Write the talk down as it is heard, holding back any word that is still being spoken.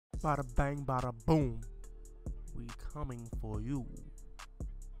Bada bang, bada boom. We coming for you.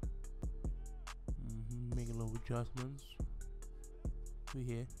 Making little adjustments. We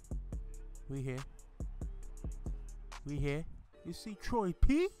here. We here. We here. You see Troy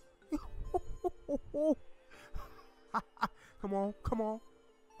P? Come on, come on.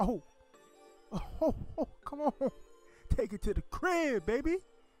 Oh, come on. Take it to the crib, baby.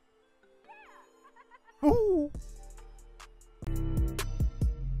 Ooh.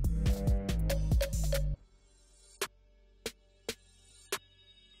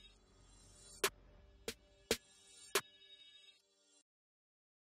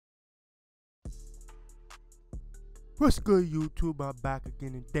 What's good, YouTube? I'm back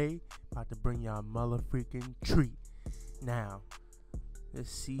again today, about to bring y'all a mother freaking treat. Now,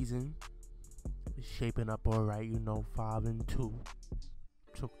 this season is shaping up alright, 5-2.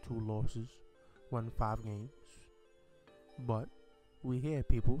 Took 2 losses, won 5 games. But we here,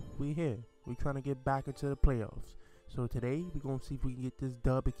 people. We here. We trying to get back into the playoffs. So today, we gonna see if we can get this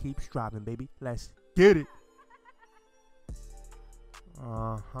dub and keep striving, baby. Let's get it.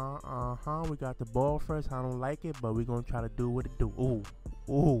 We got the ball first. I don't like it, but we're gonna try to do what it do. Ooh.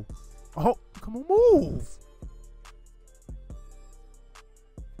 Oh, come on, move.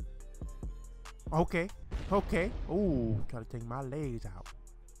 Okay. Ooh, try to take my legs out.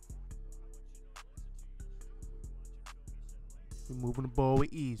 We moving the ball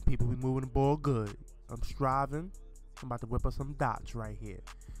with ease, people. We moving the ball good. I'm striving. I'm about to whip up some dots right here.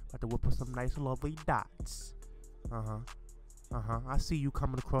 About to whip up some nice, lovely dots. I see you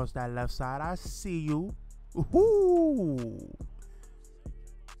coming across that left side. I see you. Ooh.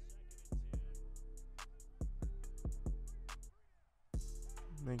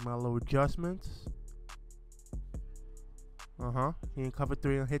 Make my little adjustments. He ain't cover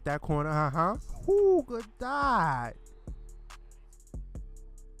 3 and hit that corner. Ooh, good dot.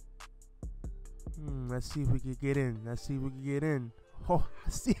 Let's see if we can get in. Oh, I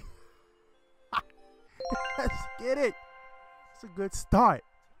see. Let's get it. That's a good start.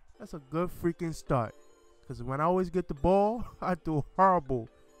 That's a good freaking start. Because when I always get the ball, I do horrible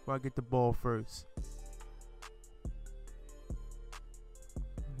when I get the ball first.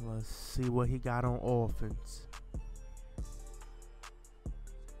 Let's see what he got on offense.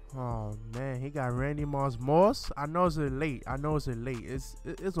 Oh man, he got Randy Moss. I know it's a late.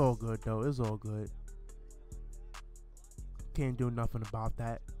 It's all good though. It's all good. Can't do nothing about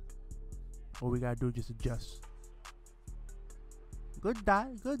that. All we gotta do is just adjust. Good dot.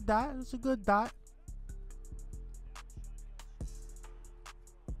 It's a good dot.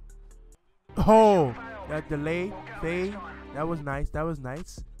 Oh, that delay fade. That was nice.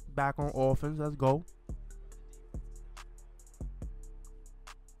 Back on offense. Let's go.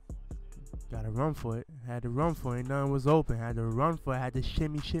 Gotta run for it. Had to run for it. Nothing was open. Had to run for it. Had to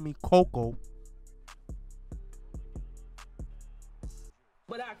shimmy Coco.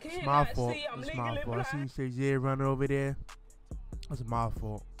 But I can't. It's my fault. I see you say yeah running over there. That's my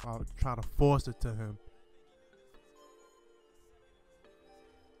fault. I'll try to force it to him.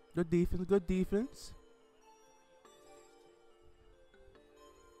 Good defense.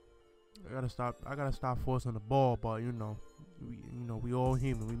 I gotta stop forcing the ball, but we all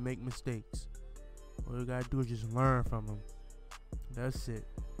human. We make mistakes. All you gotta do is just learn from him. That's it.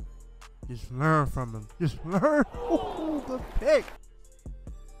 Just learn from him. Just learn. Ooh, good pick.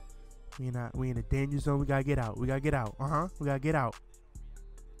 We in the danger zone. We gotta get out. We gotta get out.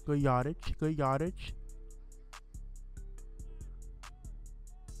 Good yardage. Good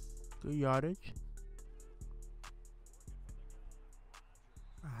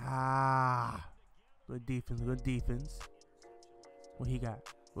defense. What he got?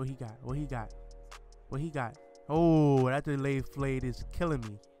 Oh, that delayed fade is killing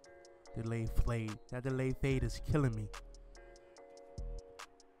me. That delayed fade is killing me.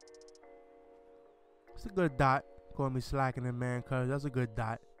 It's a good dot. Call me slacking it, man, cuz that's a good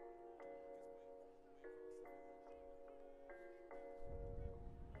dot.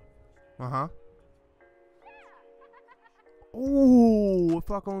 Ooh, if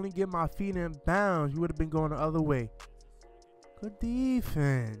I could only get my feet in bounds, you would have been going the other way. Good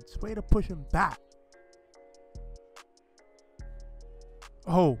defense. Way to push him back.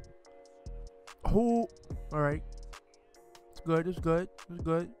 Oh. Alright. It's good.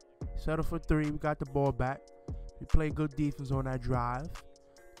 Settle for 3. We got the ball back. We played good defense on that drive.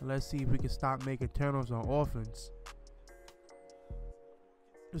 Let's see if we can stop making turnovers on offense.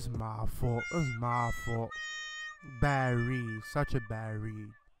 This is my fault. Bad read. Such a bad read.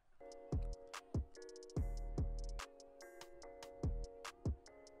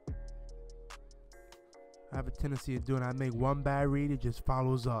 I have a tendency of doing. I make one bad read, it just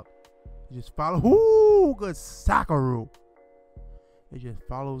follows up. It just follows. Ooh, good Sakaru. It just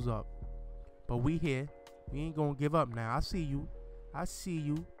follows up. But we here. We ain't gonna give up now. I see you. I see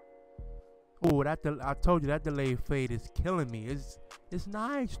you. Oh, I told you that delayed fade is killing me. It's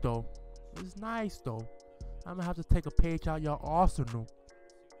nice though. It's nice though. I'm gonna have to take a page out your arsenal.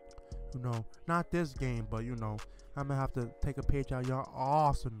 You know, not this game, but you know, I'm gonna have to take a page out your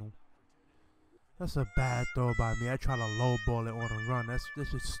arsenal. That's a bad throw by me. I try to lowball it on a run. That's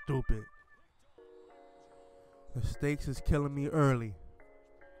just stupid. The stakes is killing me early.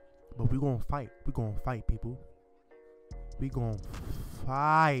 But we gonna fight. We gonna fight, people. We gonna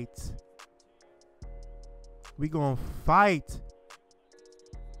fight. We gonna fight.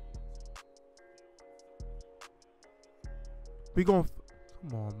 We gonna.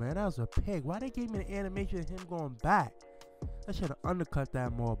 Come on, man. That was a pig. Why they gave me the animation of him going back? I should have undercut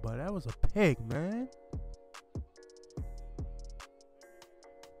that more, but that was a pig, man.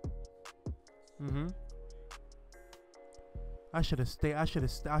 I should have stayed. I should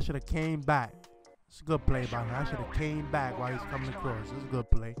have came back. It's a good play by him. I should have came back while he's coming across. It's a good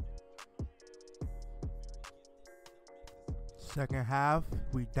play. Second half,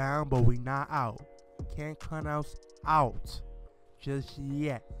 we down, but we not out. Can't count us out just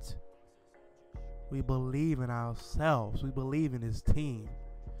yet. We believe in ourselves. We believe in this team.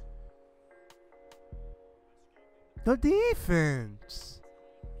 The defense.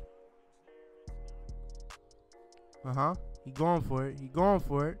 He going for it. He going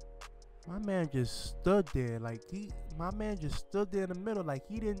for it. My man just stood there like my man just stood there in the middle like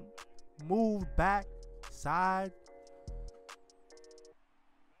he didn't move back, side.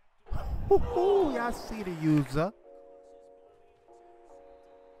 Y'all see the user.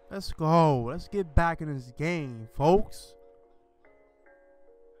 Let's go. Let's get back in this game, folks.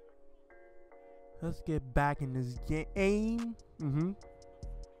 Let's get back in this game.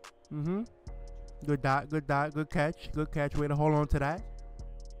 Good dot, good dot, good catch. Good catch. Way to hold on to that.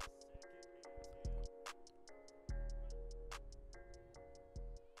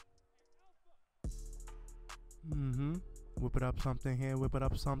 Whip it up something here. Whip it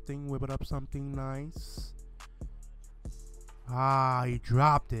up something. Whip it up something nice. Ah, he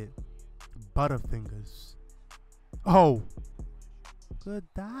dropped it. Butterfingers. Oh. Good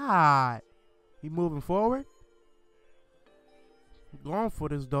dot. He moving forward. Going for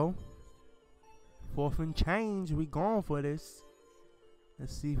this though. Fourth and change. We going for this.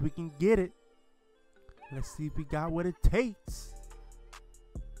 Let's see if we can get it. Let's see if we got what it takes.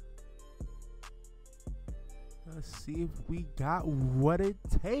 Let's see if we got what it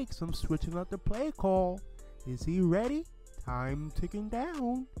takes. I'm switching up the play call. Is he ready? Time ticking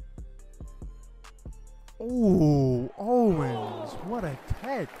down. Oh, Owens. What a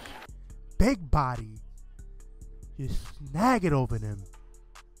catch. Big body. Just snag it over them.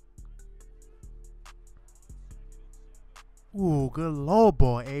 Ooh, good low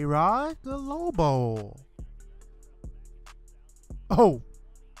ball, A-Rod. Good low ball. Oh.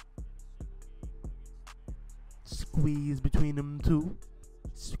 Squeeze between them two.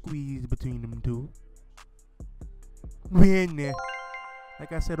 Squeeze between them two. We in there.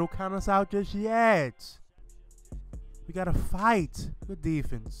 Like I said, don't count us out just yet. We gotta fight. Good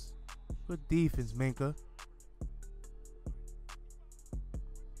defense. Good defense, Minka.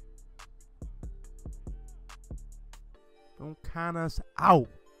 Don't count us out.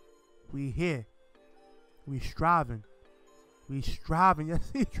 We here. We striving. We striving. You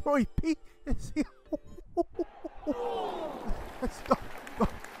see Troy P? You see? Let's go. Go.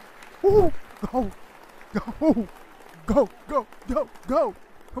 Ooh. Go. Go. Go. Go. Go. Go.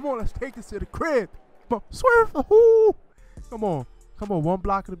 Come on, let's take this to the crib. Come on. Swerve. Ooh. Come on. Come on. One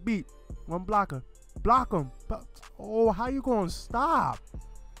blocker to beat. One blocker. Block him. Oh, how you gonna stop?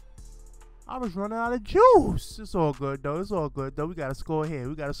 I was running out of juice. It's all good, though. It's all good, though. We got to score here.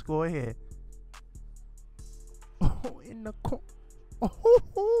 We got to score here. Oh, in the corner.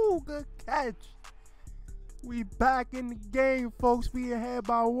 Oh, good catch. We back in the game, folks. We ahead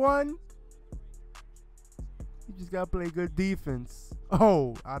by one. You just got to play good defense.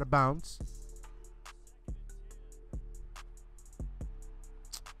 Oh, out of bounds.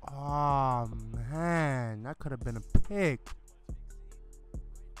 Oh, man. That could have been a pick.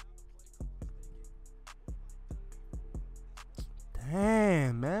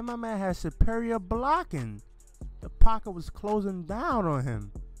 Damn, man. My man had superior blocking. The pocket was closing down on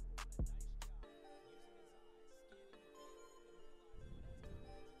him.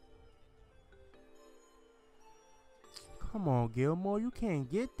 Come on, Gilmore. You can't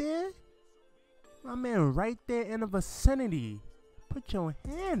get there. My man right there in the vicinity. Put your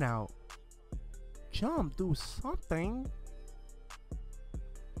hand out. jump, do something.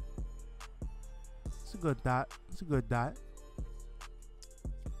 It's a good dot. It's a good dot.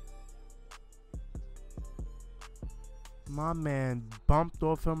 My man bumped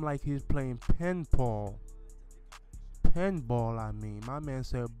off him like he's playing pinball. Pinball, I mean. My man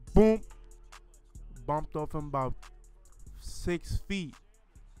said, boom. Bumped off him about 6 feet.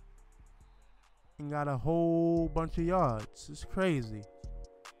 And got a whole bunch of yards. It's crazy.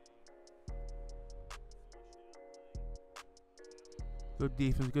 Good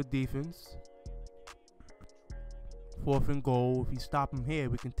defense, good defense. 4th and goal. If we stop him here,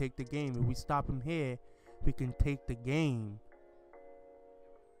 we can take the game. If we stop him here, we can take the game.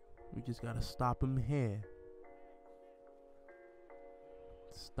 We just gotta stop him here.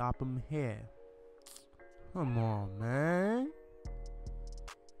 Stop him here. Come on, man.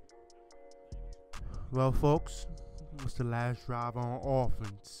 Well, folks, it's the last drive on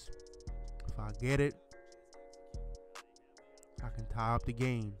offense. If I get it, I can tie up the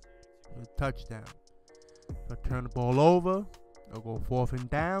game with a touchdown. If I turn the ball over, I'll go 4th and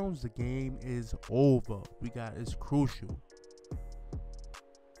downs. The game is over. It's crucial.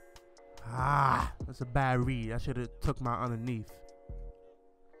 That's a bad read. I should have took my underneath.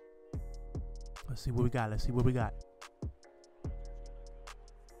 Let's see what we got.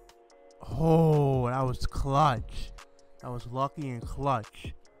 Oh, that was clutch. That was lucky and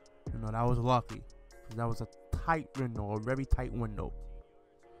clutch. That was lucky. That was a tight window, a very tight window.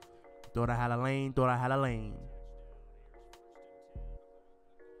 Thought I had a lane. Thought I had a lane.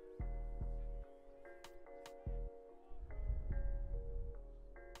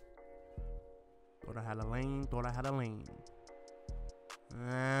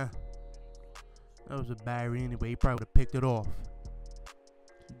 That was a bad read anyway. He probably would have picked it off.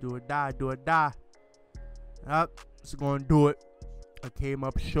 Do or die. Up, it's gonna do it. I came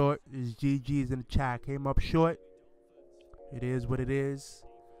up short. It's GG's in the chat. Came up short. It is what it is.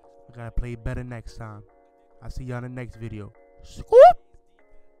 I gotta play better next time. I'll see you on the next video. Scoop!